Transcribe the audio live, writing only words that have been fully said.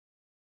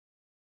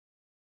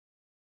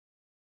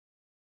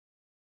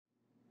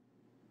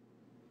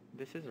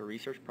This is a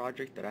research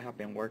project that I have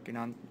been working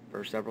on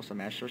for several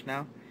semesters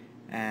now,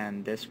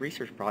 and this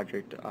research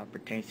project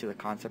pertains to the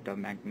concept of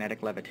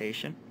magnetic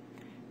levitation.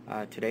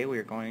 Today we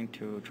are going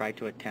to try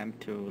to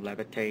attempt to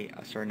levitate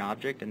a certain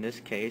object, in this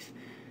case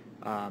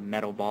a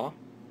metal ball,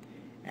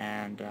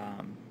 and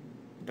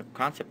the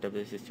concept of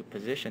this is to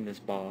position this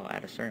ball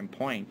at a certain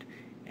point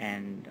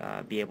and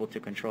be able to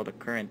control the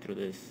current through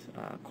this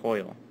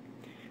coil.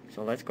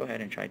 So let's go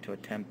ahead and try to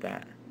attempt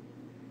that.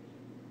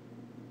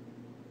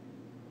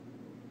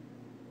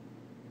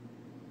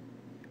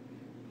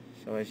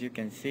 So as you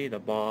can see, the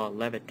ball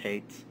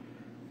levitates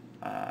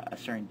a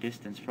certain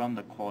distance from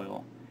the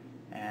coil,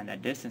 and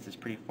that distance is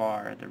pretty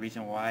far. The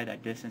reason why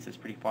that distance is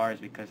pretty far is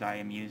because I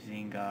am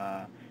using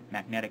a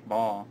magnetic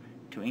ball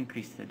to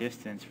increase the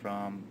distance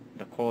from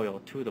the coil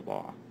to the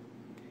ball.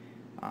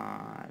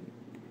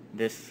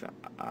 This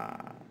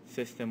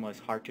system was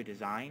hard to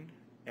design.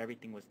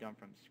 Everything was done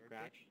from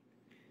scratch.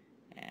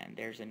 And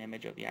there's an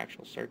image of the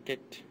actual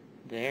circuit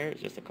there.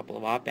 It's just a couple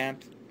of op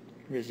amps,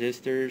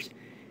 resistors,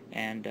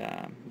 and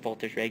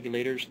voltage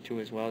regulators too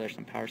as well. There's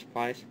some power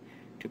supplies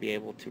to be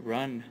able to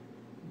run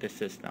the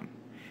system.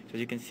 So as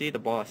you can see, the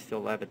ball is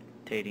still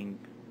levitating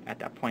at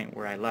that point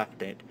where I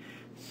left it.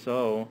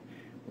 So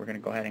we're going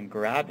to go ahead and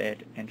grab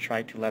it and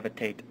try to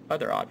levitate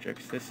other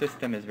objects. This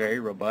system is very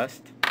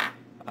robust,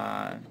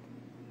 and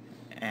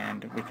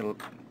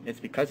it's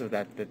because of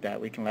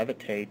that we can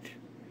levitate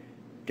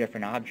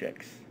different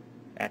objects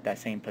at that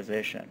same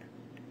position.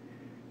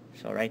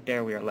 So right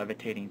there we are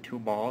levitating two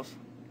balls.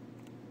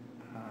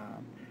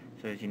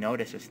 So as you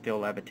notice, it's still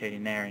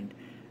levitating there, and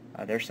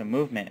there's some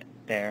movement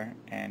there,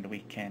 and we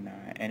can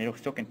and it'll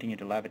still continue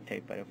to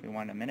levitate, but if we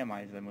want to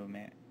minimize the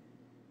movement,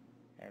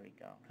 there we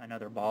go.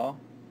 Another ball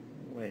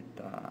with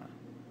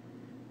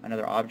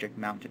another object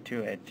mounted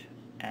to it,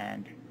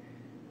 and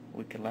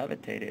we can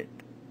levitate it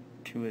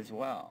too as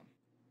well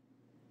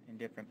in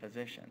different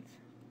positions.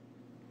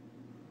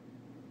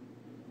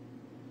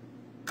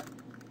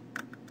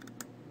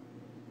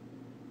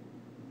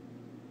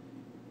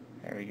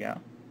 There we go.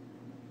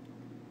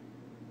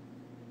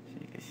 So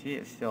you can see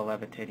it's still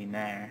levitating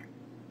there.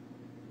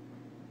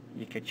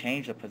 You could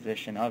change the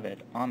position of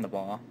it on the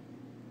ball,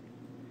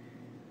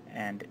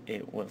 and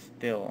it will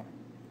still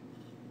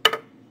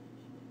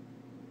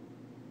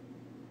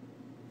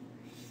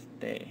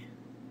stay.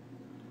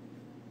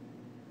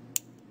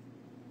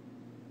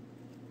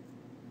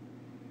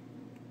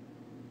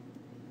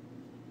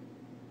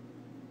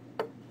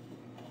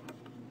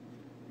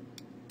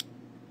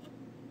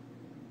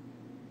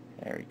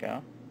 There we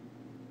go.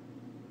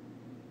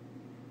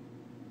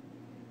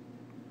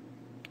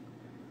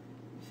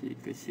 So you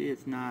can see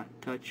it's not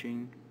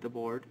touching the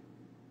board,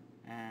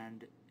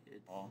 and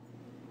it's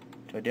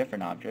to a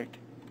different object,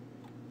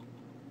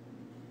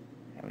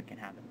 and we can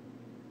have it.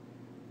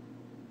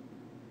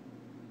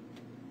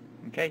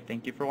 Okay,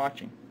 thank you for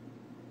watching.